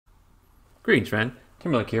Greetings, friend.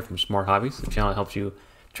 Timberlake here from Smart Hobbies, the channel that helps you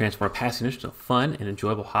transform a passive interest into a fun and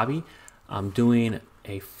enjoyable hobby. I'm doing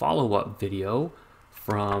a follow-up video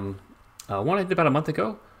from one I did about a month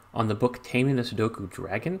ago on the book Taming the Sudoku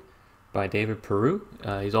Dragon by David Peru.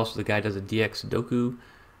 He's also the guy who does the dxSudoku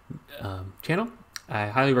channel. I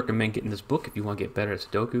highly recommend getting this book if you want to get better at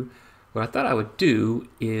Sudoku. What I thought I would do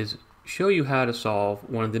is show you how to solve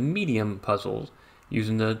one of the medium puzzles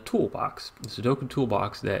using the toolbox, the Sudoku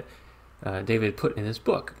ToolBox that David put in his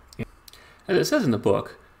book. As it says in the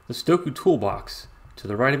book, the Sudoku ToolBox, to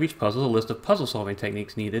the right of each puzzle, is a list of puzzle solving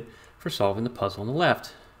techniques needed for solving the puzzle on the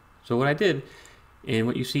left. So what I did, and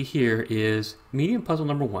what you see here, is medium puzzle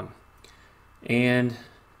number 1. And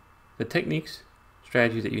the techniques,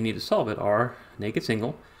 strategies that you need to solve it are naked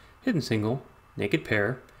single, hidden single, naked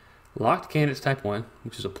pair, locked candidates type 1,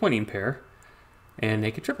 which is a pointing pair, and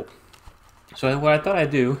naked triple. So what I thought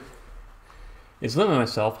I'd do is limit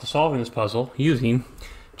myself to solving this puzzle using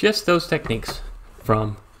just those techniques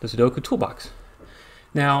from the Sudoku ToolBox.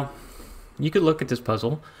 Now, you could look at this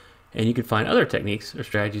puzzle and you could find other techniques or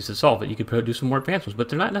strategies to solve it. You could do some more advanced ones, but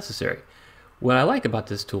they're not necessary. What I like about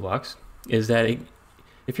this toolbox is that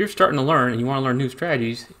if you're starting to learn and you want to learn new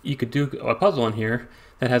strategies, you could do a puzzle in here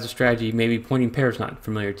that has a strategy, maybe pointing pairs not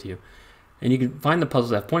familiar to you. And you can find the puzzles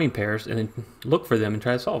that have pointing pairs and then look for them and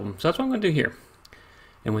try to solve them. So that's what I'm going to do here.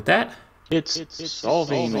 And with that, it's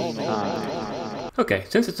solving time. Okay,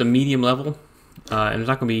 since it's a medium level and there's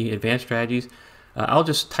not going to be advanced strategies, I'll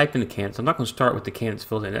just type in the candidates. I'm not going to start with the candidates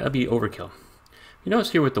filled in. That'll be overkill. You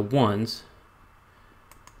notice here with the ones,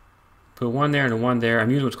 put a 1 there and a 1 there.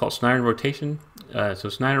 I'm using what's called Snyder rotation. So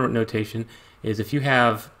Snyder notation is if you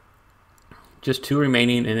have just 2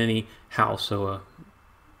 remaining in any house, so a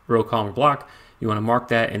row, column, or block, you want to mark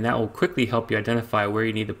that, and that will quickly help you identify where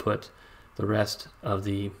you need to put the rest of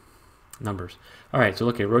the numbers. Alright, so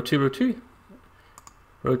look at row 2, row 2.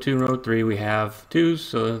 Row 2 and row 3 we have 2s,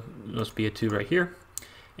 so there must be a 2 right here.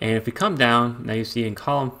 And if we come down, now you see in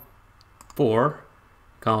column 4,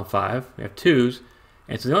 column 5, we have 2s,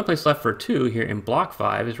 and so the only place left for 2 here in block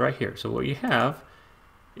 5 is right here. So what you have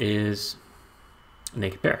is a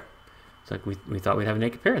naked pair. It's like we thought we'd have a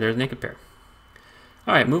naked pair. There's a naked pair.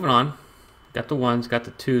 Alright, moving on. Got the 1s, got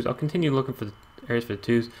the 2s. I'll continue looking for the areas for the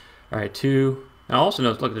 2s. Alright, 2. Now also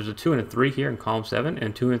notice, look, there's a 2 and a 3 here in column 7,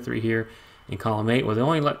 and 2 and a 3 here in column 8. Well, the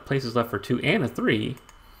only places left for 2 and a 3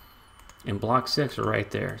 in block 6 are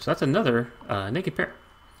right there. So that's another naked pair.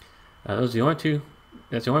 Those are the only two.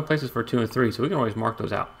 That's the only places for 2 and 3, so we can always mark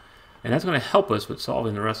those out. And that's going to help us with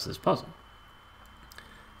solving the rest of this puzzle.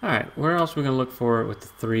 Alright, where else are we going to look for with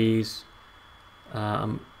the 3s?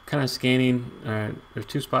 I'm kind of scanning. There's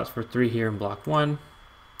 2 spots for 3 here in block 1.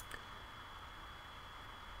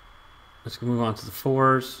 Let's move on to the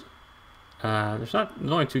 4s. There's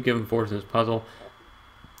only 2 given 4s in this puzzle.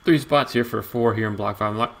 3 spots here for a 4 here in block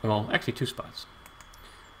 5. Well, actually 2 spots.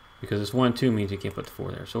 Because this 1, 2 means you can't put the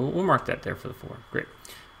 4 there. So we'll mark that there for the 4. Great.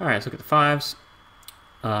 Alright, let's look at the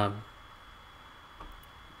 5s.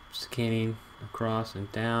 Scanning across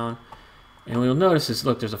and down. And what you'll notice is,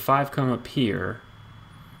 look, there's a 5 coming up here.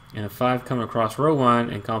 And a 5 coming across row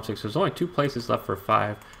 1 and column 6. So there's only 2 places left for a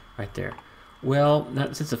 5 right there. Well,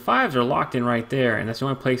 now, since the 5s are locked in right there, and that's the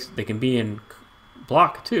only place they can be in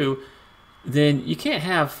block 2, then you can't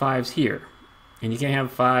have 5s here. And you can't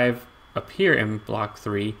have 5 up here in block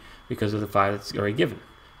 3 because of the 5 that's already given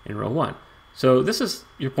in row 1. So this is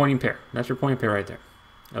your pointing pair. That's your pointing pair right there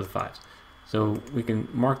of the 5s. So we can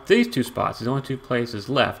mark these 2 spots. There's only 2 places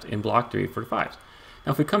left in block 3 for the 5s.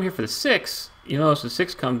 Now if we come here for the 6, you notice the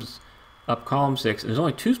 6 comes up column 6, and there's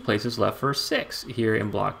only 2 places left for a 6 here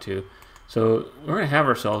in block 2. So we're going to have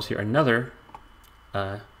ourselves here another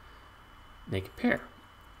naked pair.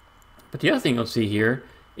 But the other thing you'll see here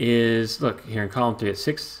is, look, here in column 3 at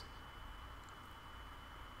 6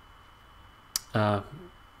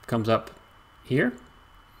 comes up here.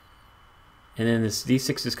 And then these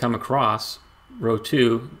 6s come across row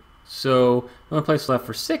 2. So the only place left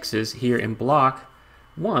for 6s here in block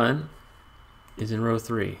 1 is in row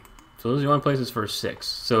 3. So those are the only places for a 6.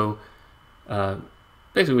 So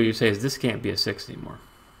basically what you say is this can't be a 6 anymore.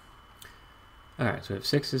 Alright, so we have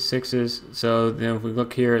 6s, 6s. So then if we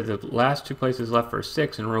look here, the last 2 places left for a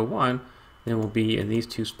 6 in row 1, then will be in these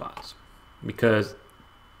 2 spots. Because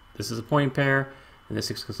this is a pointing pair, and this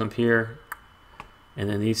 6 comes up here, and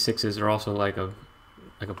then these 6s are also like a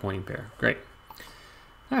pointing pair. Great.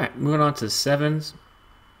 Alright, moving on to the 7s.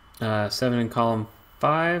 7 in column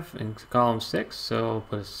 5 and column 6, so we'll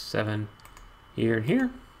put a 7 here and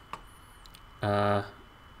here.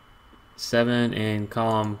 7 in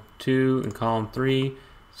column 2 and column 3,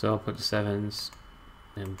 so I'll put the 7s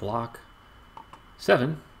in block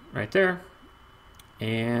 7 right there.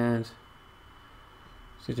 And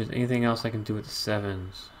see if there's anything else I can do with the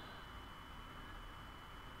 7s.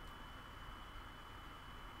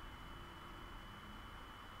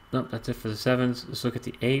 Nope, that's it for the 7s. Let's look at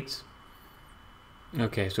the 8s.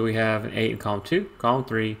 Okay, so we have an 8 in column 2, column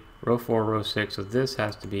 3, row 4, row 6. So this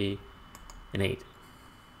has to be an 8.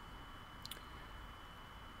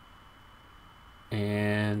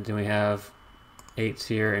 And then we have 8s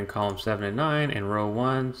here in column 7 and 9 and row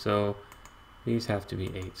 1. So these have to be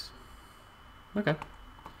 8s. Okay.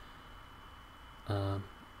 And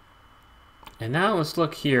now let's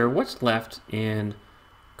look here. What's left in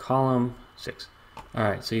column 6? All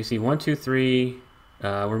right, so you see 1, 2, 3.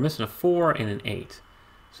 We're missing a 4 and an 8.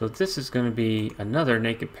 So this is going to be another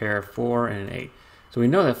naked pair of 4 and an 8. So we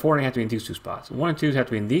know that 4 and 8 have to be in these two spots. 1 and 2 have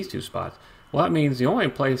to be in these two spots. Well, that means the only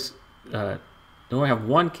place, they only have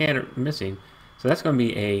one candidate missing. So that's going to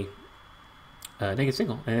be a naked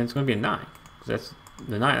single, and it's going to be a 9. That's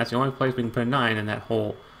the 9. That's the only place we can put a 9 in that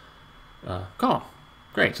whole column.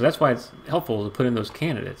 Great. So that's why it's helpful to put in those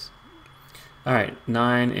candidates. All right,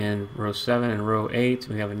 9 in row 7 and row 8.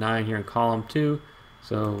 We have a 9 here in column 2.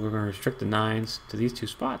 So we're going to restrict the 9s to these two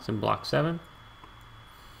spots in block 7.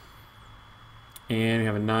 And we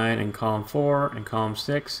have a 9 in column 4 and column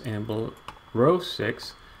 6 and row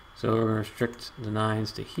 6. So we're going to restrict the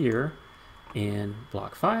 9s to here in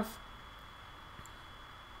block 5.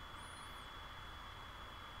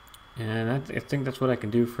 And I think that's what I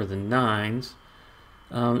can do for the 9s.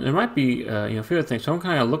 There might be a few other things. So I'm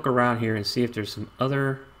kind of look around here and see if there's some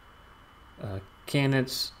other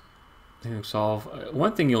candidates to solve.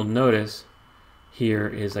 One thing you'll notice here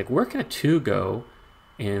is like, where can a 2 go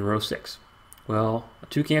in row 6? Well, a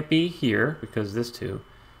 2 can't be here because this 2.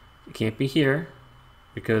 It can't be here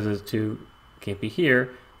because this 2. It can't be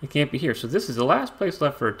here. It can't be here. So this is the last place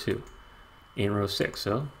left for a 2 in row 6.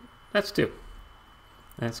 So that's 2.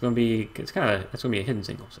 That's going to be, that's going to be a hidden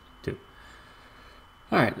single, so 2.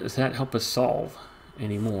 All right, does that help us solve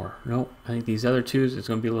any more? Nope. I think these other 2s, it's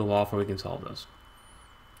going to be a little while before we can solve those.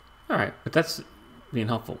 All right, but that's being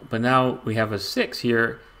helpful. But now we have a 6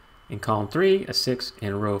 here in column 3, a 6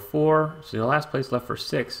 in row 4. So the last place left for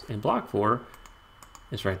 6 in block 4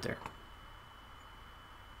 is right there.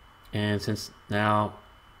 And since now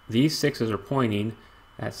these 6s are pointing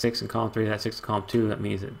at 6 in column 3, that 6 in column 2, that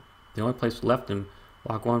means that the only place left in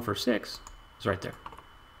block 1 for 6 is right there.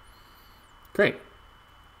 Great.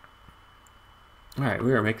 All right,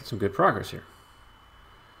 we are making some good progress here.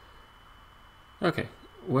 Okay,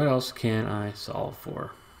 what else can I solve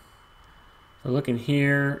for? So looking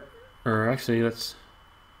here, or actually let's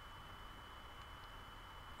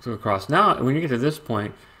go across. Now, when you get to this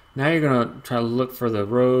point, now you're going to try to look for the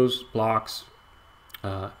rows, blocks,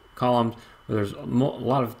 columns where there's a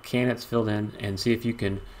lot of candidates filled in, and see if you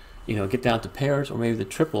can, get down to pairs or maybe the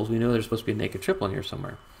triples. We know there's supposed to be a naked triple in here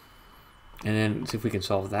somewhere, and then see if we can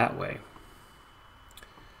solve that way.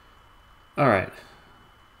 All right.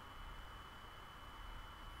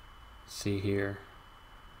 Let's see here.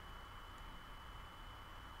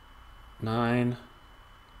 9,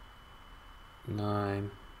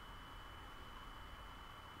 9.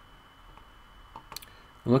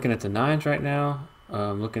 I'm looking at the 9s right now.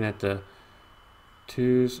 I'm looking at the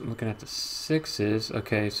 2s. I'm looking at the 6s.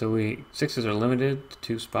 Okay, so 6s are limited to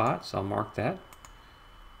 2 spots. I'll mark that.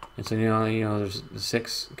 And so there's the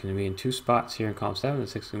 6 can be in 2 spots here in column 7. The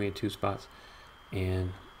 6 can be in 2 spots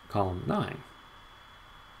in column 9.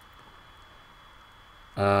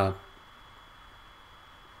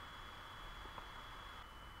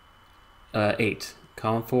 8,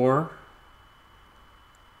 column 4.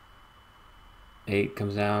 8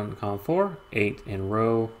 comes down in column 4. 8 in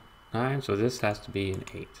row 9. So this has to be an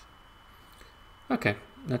 8. Okay,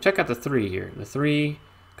 now check out the 3 here. The 3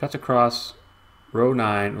 cuts across row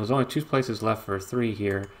 9. There's only 2 places left for 3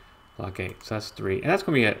 here. Block 8. So that's 3. And that's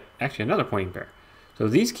going to be actually another pointing pair. So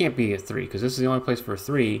these can't be a 3 because this is the only place for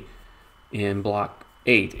 3 in block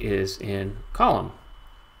 8 is in column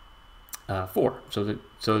 4. So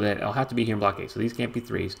that it'll have to be here in block 8. So these can't be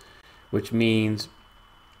 3s, which means,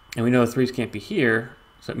 and we know the 3s can't be here,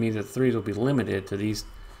 so that means that 3s will be limited to these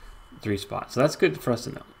 3 spots. So that's good for us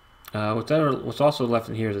to know. What's also left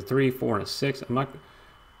in here is a 3, 4, and a 6. I'm not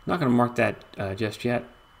going to mark that just yet.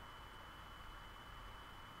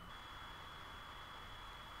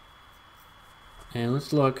 And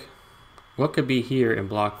let's look, what could be here in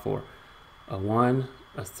block 4? A 1,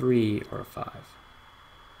 a 3, or a 5.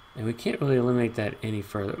 And we can't really eliminate that any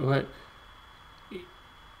further. But,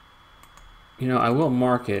 I will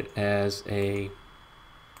mark it as a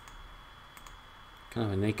kind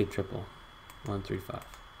of a naked triple. 1, 3, 5.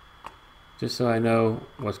 just so I know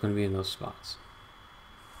what's going to be in those spots.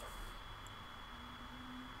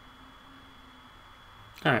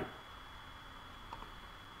 All right.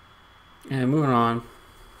 And moving on,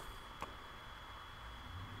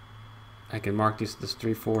 I can mark this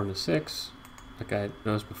 3, 4, and a 6, like I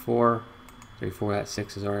noticed before. 3, 4, that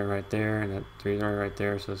 6 is already right there, and that 3 is already right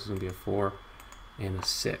there, so this is going to be a 4 and a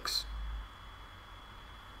 6.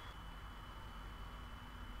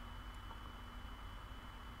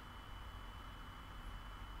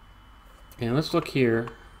 And let's look here.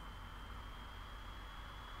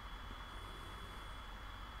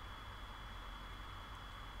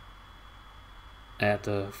 At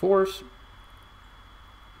the 4s.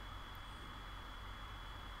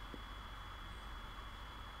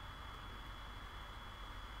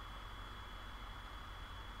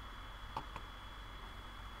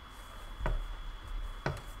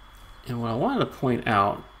 And what I wanted to point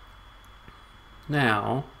out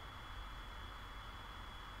now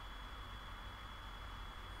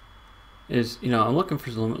is, I'm looking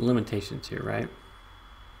for some limitations here, right?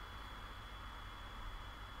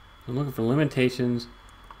 I'm looking for limitations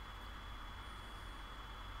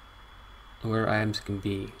where items can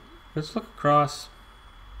be. Let's look across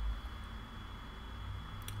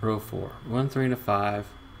row 4. 1, 3, and a 5.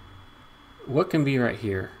 What can be right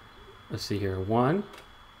here? Let's see here. 1,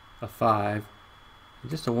 a 5,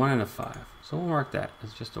 and just a 1 and a 5. So we'll mark that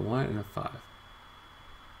as just a 1 and a 5.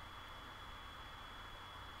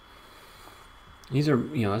 These are,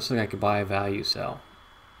 that's something I could buy a value sell.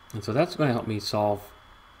 And so that's going to help me solve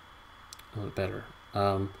a little better.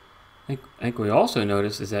 I think we also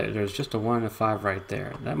notice is that there's just a 1 and a 5 right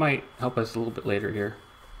there. That might help us a little bit later here.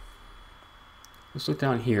 Let's look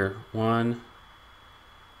down here. 1,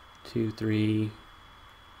 2, 3,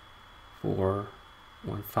 4,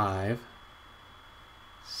 1, 5,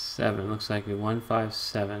 7. Looks like a 1, 5,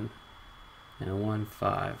 7, and a 1,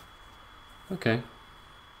 5. Okay.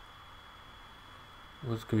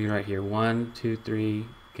 What's going to be right here? 1, 2, 3.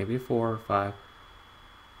 Can be a 4 or 5.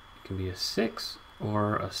 It can be a 6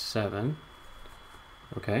 or a 7.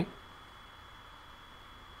 Okay.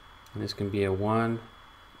 And this can be a 1,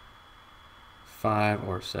 5,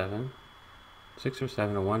 or 7. 6 or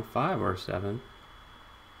 7, a 1, 5, or 7.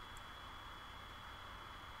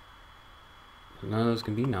 None of those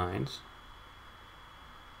can be 9s.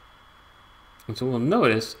 And so what we'll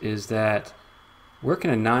notice is that where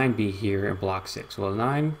can a 9 be here in block 6? Well, a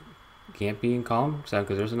 9 can't be in column 7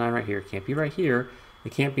 because there's a 9 right here. It can't be right here.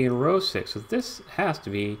 It can't be in row 6. So this has to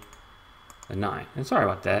be a 9. And sorry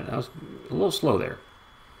about that. I was a little slow there.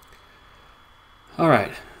 All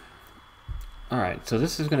right. All right. So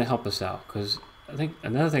this is going to help us out because I think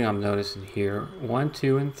another thing I'm noticing here, 1,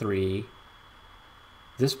 2, and 3.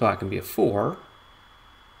 This spot can be a 4.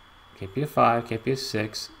 Can't be a 5. Can't be a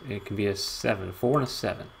 6. It can be a 7. 4 and a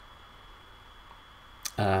 7.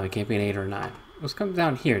 It can't be an 8 or a 9. Let's come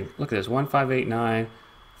down here. Look at this. 1, 5, 8, 9.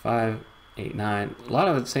 5, 8, 9. A lot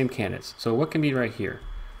of the same candidates. So what can be right here?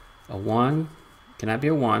 A 1 cannot be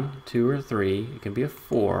a 1, 2, or 3. It can be a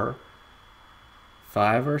 4,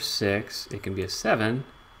 5, or 6. It can be a 7.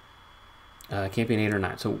 It can't be an 8 or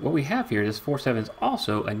 9. So what we have here, this 4, 7 is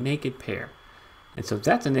also a naked pair. And so if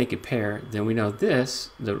that's a naked pair, then we know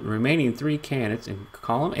this, the remaining 3 candidates in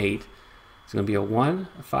column 8, it's going to be a 1,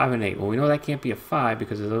 a 5, and 8. Well, we know that can't be a 5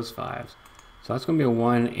 because of those 5s. So that's going to be a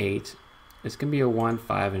 1, 8. This can be a 1,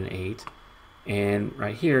 5, and 8. And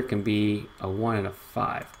right here it can be a 1 and a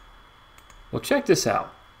 5. Well, check this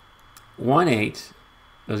out. 1, 8.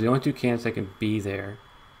 Those are the only 2 candidates that can be there.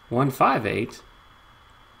 1, 5, 8.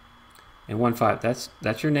 And 1, 5.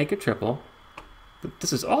 That's your naked triple. But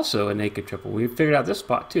this is also a naked triple. We've figured out this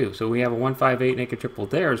spot too. So we have a 1, 5, 8 naked triple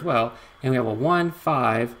there as well. And we have a 1,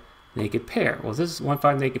 5 naked pair. Well, this is 1,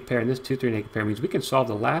 5 naked pair, and this 2, 3 naked pair means we can solve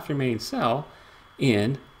the last remaining cell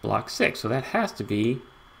in block 6. So that has to be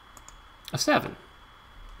a 7.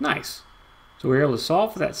 Nice. So we're able to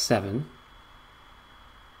solve for that 7.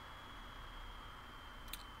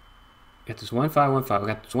 Got this 1, 5, 1, 5. We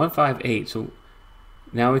got this 1, 5, 8. So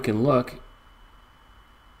now we can look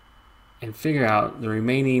and figure out the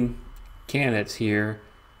remaining candidates here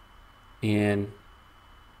in,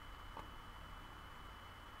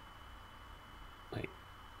 like,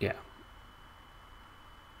 yeah.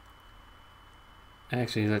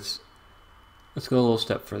 Actually, let's go a little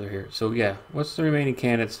step further here. So yeah, what's the remaining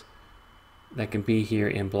candidates that can be here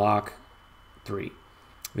in block 3?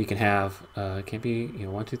 We can have, it can't be,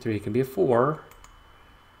 1, 2, 3. It can be a 4.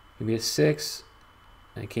 It can be a 6.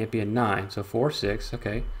 And it can't be a 9. So 4, 6.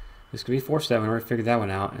 Okay. This could be 4, 7. We already figured that one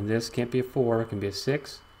out. And this can't be a 4. It can be a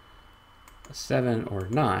 6, a 7, or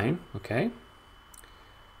 9. Okay.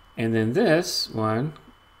 And then this one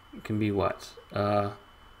can be what?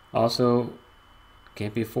 Also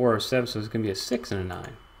can't be a 4 or a 7, so it's going to be a 6 and a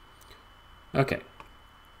 9. Okay.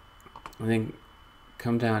 And then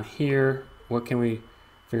come down here. What can we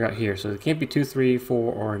figure out here? So it can't be 2, 3,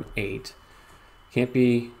 4, or an 8. Can't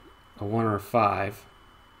be a 1 or a 5.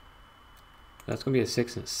 That's going to be a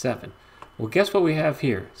 6 and a 7. Well, guess what we have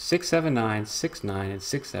here? 6, 7, 9, 6, 9, and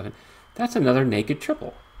 6, 7. That's another naked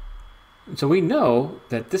triple. And so we know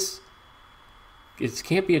that this it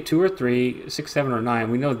can't be a 2 or 3, 6, 7, or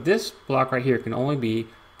 9. We know this block right here can only be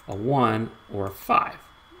a 1 or a 5.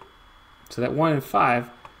 So that 1 and 5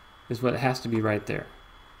 is what it has to be right there.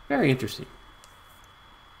 Very interesting.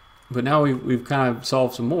 But now we've kind of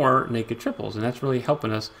solved some more naked triples, and that's really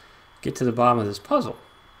helping us get to the bottom of this puzzle.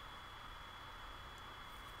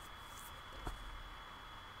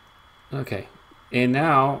 Okay, and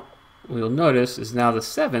now we'll notice is now the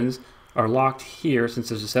 7s are locked here, since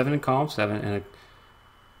there's a 7 in column 7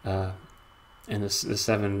 and the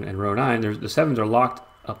 7 in row 9. The 7s are locked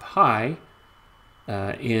up high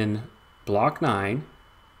in block 9.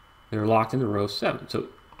 They're locked in the row 7.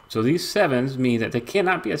 So these 7s mean that they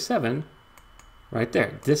cannot be a 7 right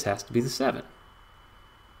there. This has to be the 7.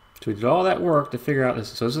 So we did all that work to figure out this.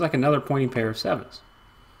 So this is like another pointing pair of 7s.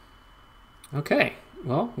 Okay,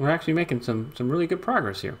 well, we're actually making some really good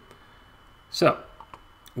progress here. So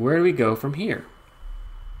where do we go from here?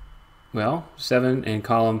 Well, 7 in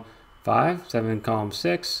column 5, 7 in column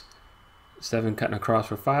 6, 7 cutting across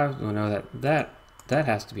for 5. We know that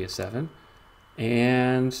has to be a 7.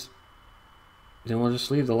 And then we'll just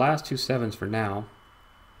leave the last two 7s for now.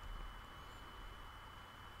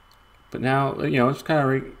 But now, let's kind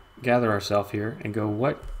of regather ourselves here and go,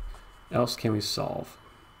 what else can we solve?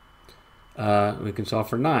 We can solve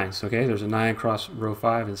for 9s. Okay, there's a 9 across row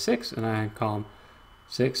 5 and 6, and 9 in column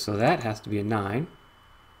 6, so that has to be a 9.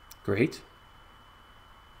 Great.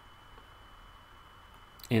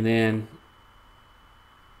 And then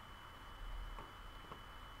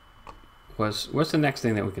what's the next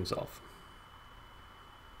thing that we can solve?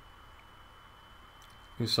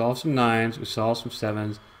 We solve some 9s, we solve some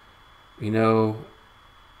 7s.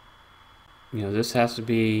 This has to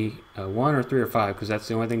be a 1 or 3 or 5, because that's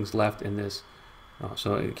the only things left in this.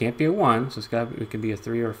 So it can't be a 1, so it can be a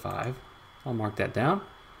 3 or a 5. I'll mark that down.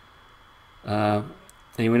 And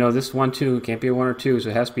we know this 1, 2 can't be a 1 or 2, so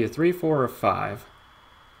it has to be a 3, 4, or a 5.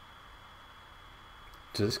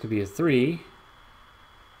 So this could be a 3.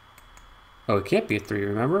 Oh, it can't be a 3,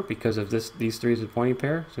 remember? Because of these 3s are pointing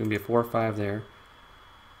pair, so it can be a 4 or 5 there.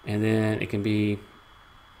 And then it can be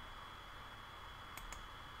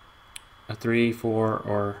a 3, 4,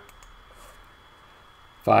 or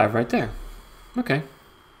 5 right there. Okay.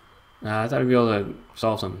 I thought we'd be able to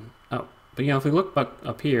solve some. Oh, but if we look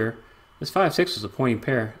up here, this 5, 6 is a pointing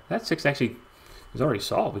pair. That 6 actually is already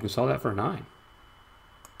solved. We can solve that for a 9.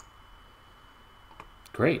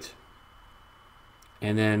 Great.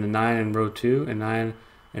 And then a 9 in row 2 and 9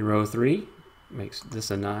 in row 3 makes this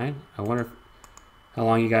a 9. I wonder how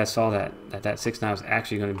long you guys saw that 6 now is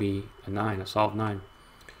actually going to be a 9, a solved 9.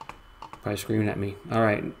 Probably screaming at me. All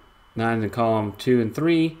right, 9 in column 2 and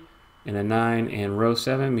 3, and a 9 in row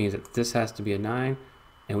 7 means that this has to be a 9,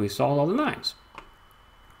 and we solved all the 9s.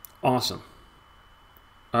 Awesome.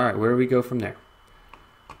 All right, where do we go from there?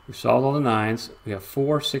 We solved all the 9s. We have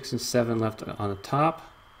 4, 6, and 7 left on the top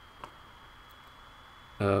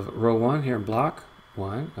of row 1 here in block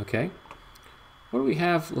 1. Okay. What do we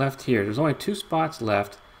have left here? There's only 2 spots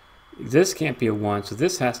left. This can't be a 1, so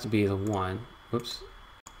this has to be the 1. Whoops.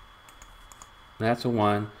 That's a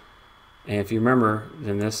 1. And if you remember,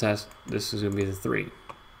 then this is going to be the 3.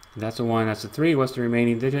 That's a 1, that's a 3. What's the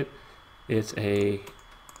remaining digit? It's a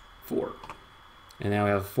 4. And now we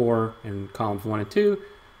have 4 in columns 1 and 2.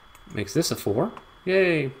 Makes this a 4.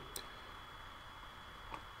 Yay!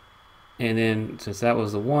 And then, since that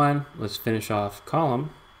was the 1, let's finish off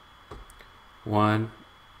column 1.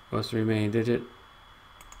 What's the remaining digit?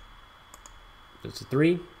 It's a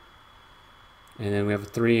 3. And then we have a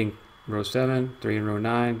 3 in row 7, 3 in row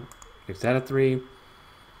 9. Makes that a 3.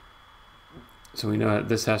 So we know that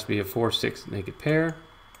this has to be a 4, 6 naked pair.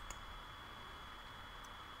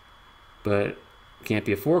 But it can't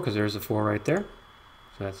be a 4 because there's a 4 right there.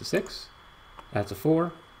 So that's a 6. That's a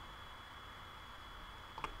 4.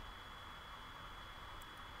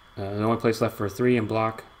 The only place left for a 3 in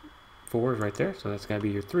block 4 is right there. So that's got to be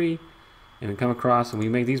your 3. And we come across and we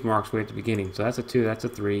make these marks way at the beginning. So that's a 2, that's a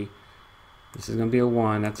 3. This is going to be a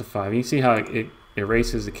 1, that's a 5. You can see how it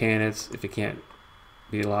erases the candidates if it can't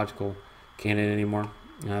be a logical candidate anymore.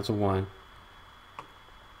 And that's a 1.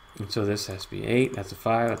 And so this has to be 8, that's a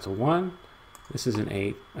 5, that's a 1. This is an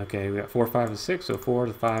 8. Okay, we got 4, 5, and 6. So 4,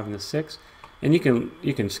 the 5, and the 6. And you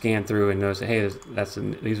can scan through and notice that, hey,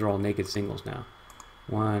 these are all naked singles now.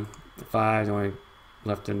 1, 5, the only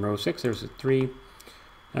left in row 6. There's a 3.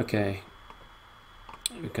 Okay,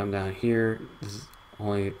 we come down here. This is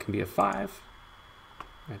only, it can be a 5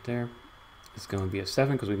 right there. It's going to be a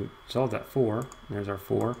 7 because we can solve that 4. There's our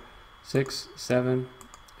 4, 6, 7,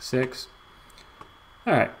 6.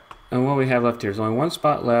 All right, and what we have left here is only one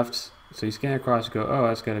spot left. So you scan across and go, oh,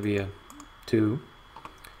 that's got to be a 2.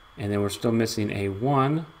 And then we're still missing a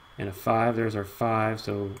 1 and a 5. There's our 5.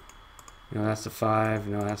 So, that's the 5.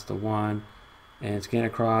 That's the 1. And scan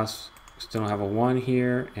across. Still don't have a 1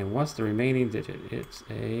 here. And what's the remaining digit? It's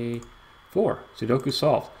a 4. Sudoku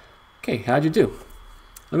solved. Okay, how'd you do?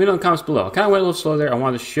 Let me know in the comments below. I kind of went a little slow there. I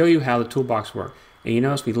wanted to show you how the toolbox works. And you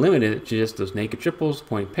notice we limited it to just those naked triples,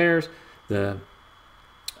 pointing pairs, the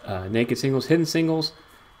naked singles, hidden singles,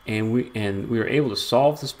 and we were able to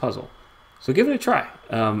solve this puzzle. So give it a try.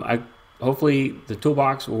 Hopefully the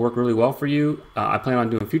toolbox will work really well for you. I plan on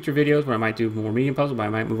doing future videos where I might do more medium puzzles, but I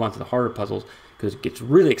might move on to the harder puzzles because it gets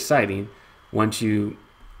really exciting once you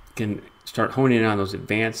can start honing in on those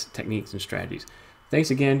advanced techniques and strategies. Thanks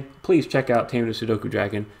again. Please check out Taming The Sudoku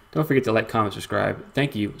Dragon. Don't forget to like, comment, subscribe.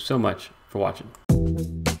 Thank you so much for watching.